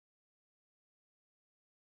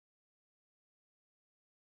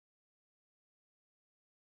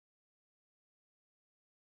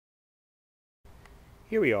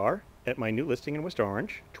Here we are at my new listing in West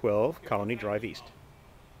Orange, 12 Colony Drive East.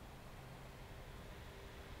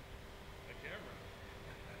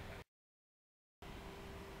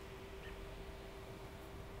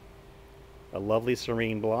 A lovely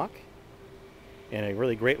serene block and a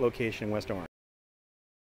really great location in West Orange.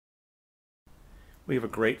 We have a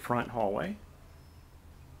great front hallway,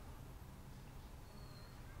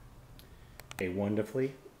 a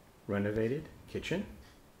wonderfully renovated kitchen,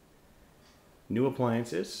 new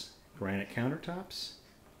appliances, granite countertops,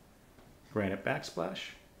 granite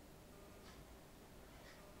backsplash,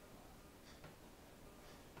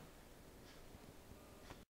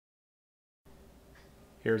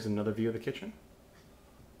 here's another view of the kitchen.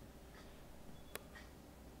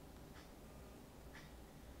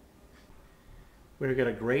 We've got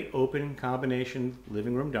a great open combination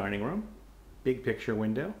living room, dining room, big picture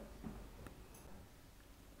window.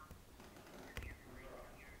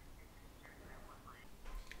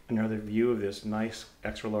 Another view of this nice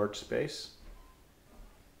extra large space.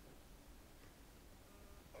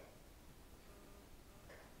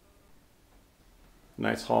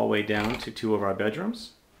 Nice hallway down to two of our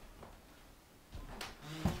bedrooms.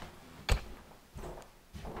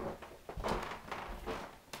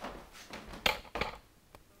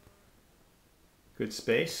 Good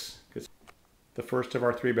space. The first of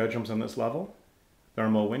our three bedrooms on this level.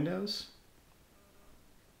 Thermal windows.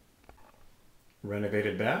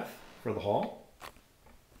 Renovated bath for the hall.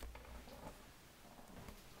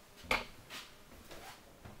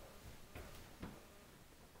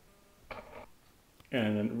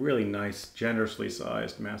 And a really nice, generously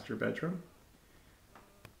sized master bedroom.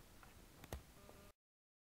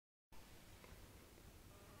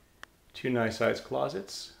 Two nice sized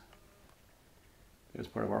closets as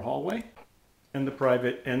part of our hallway. And the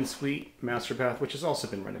private ensuite master bath, which has also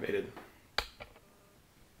been renovated.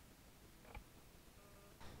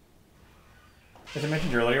 As I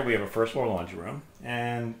mentioned earlier, we have a first floor laundry room,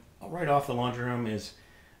 and right off the laundry room is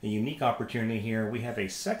a unique opportunity here. We have a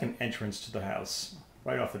second entrance to the house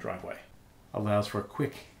right off the driveway. Allows for a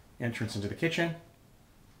quick entrance into the kitchen,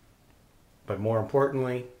 but more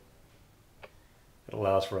importantly, it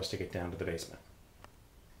allows for us to get down to the basement.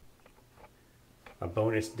 A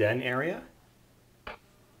bonus den area.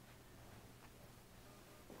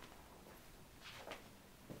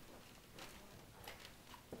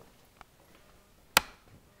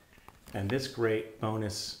 And this great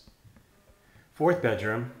bonus fourth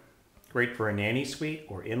bedroom, great for a nanny suite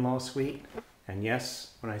or in-law suite. And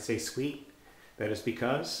yes, when I say suite, that is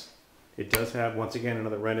because it does have, once again,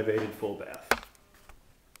 another renovated full bath.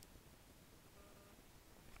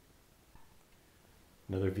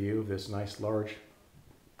 Another view of this nice large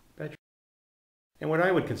bedroom. And what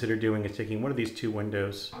I would consider doing is taking one of these two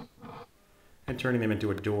windows and turning them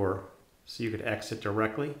into a door so you could exit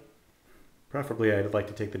directly. Preferably, I'd like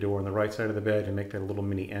to take the door on the right side of the bed and make that a little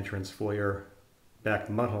mini entrance foyer back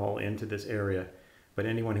mud hall into this area. But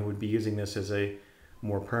anyone who would be using this as a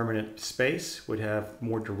more permanent space would have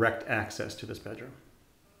more direct access to this bedroom.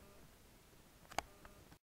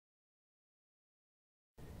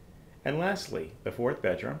 And lastly, the fourth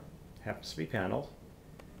bedroom happens to be paneled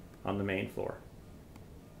on the main floor.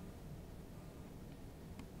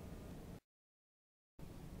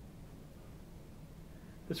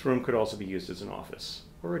 This room could also be used as an office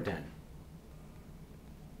or a den.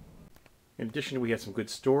 In addition, we have some good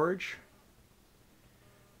storage,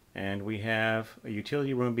 and we have a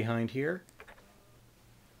utility room behind here.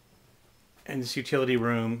 And this utility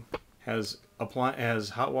room has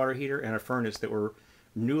hot water heater and a furnace that were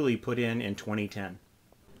newly put in 2010.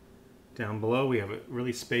 Down below, we have a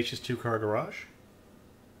really spacious two-car garage.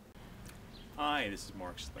 Hi, this is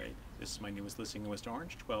Mark Slade. This is my newest listing in West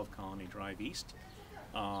Orange, 12 Colony Drive East.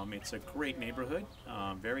 It's a great neighborhood,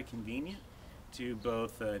 very convenient to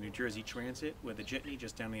both New Jersey Transit with a jitney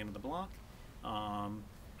just down the end of the block.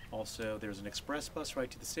 Also, there's an express bus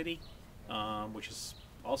right to the city, which is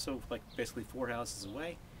also like basically 4 houses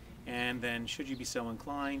away. And then, should you be so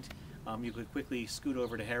inclined, you could quickly scoot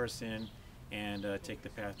over to Harrison and take the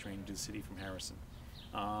PATH train to the city from Harrison.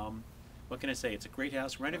 What can I say? It's a great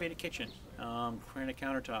house, renovated kitchen, granite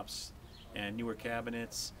countertops, and newer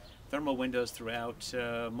cabinets. Thermal windows throughout,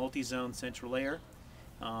 multi-zone central air.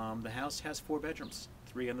 The house has 4 bedrooms,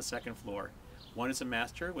 3 on the second floor. One is a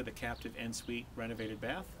master with a captive ensuite renovated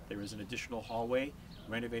bath. There is an additional hallway,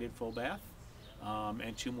 renovated full bath,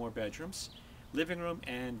 and 2 more bedrooms. Living room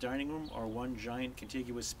and dining room are one giant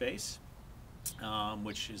contiguous space,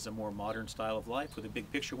 which is a more modern style of life with a big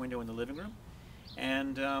picture window in the living room.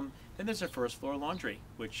 And then there's a first floor laundry,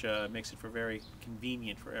 which makes it very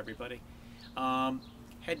convenient for everybody.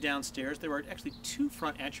 head downstairs. There are actually two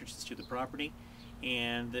front entrances to the property,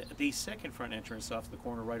 and the second front entrance off the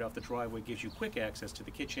corner right off the driveway gives you quick access to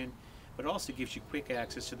the kitchen, but also gives you quick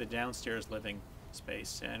access to the downstairs living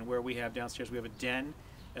space. And where we have downstairs, we have a den,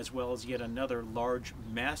 as well as yet another large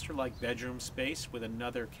master-like bedroom space with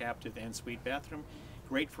another captive ensuite bathroom.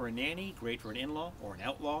 Great for a nanny, great for an in-law or an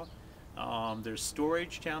outlaw. There's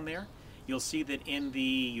storage down there. You'll see that in the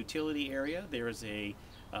utility area there is a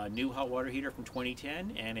new hot water heater from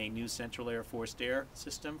 2010 and a new central air forced air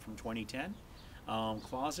system from 2010.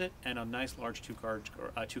 Closet and a nice large two-car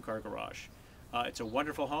garage. It's a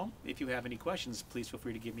wonderful home. If you have any questions, please feel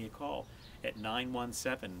free to give me a call at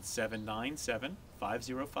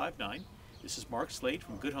 917-797-5059. This is Mark Slade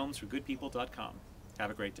from GoodHomesForGoodPeople.com.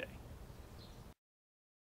 Have a great day.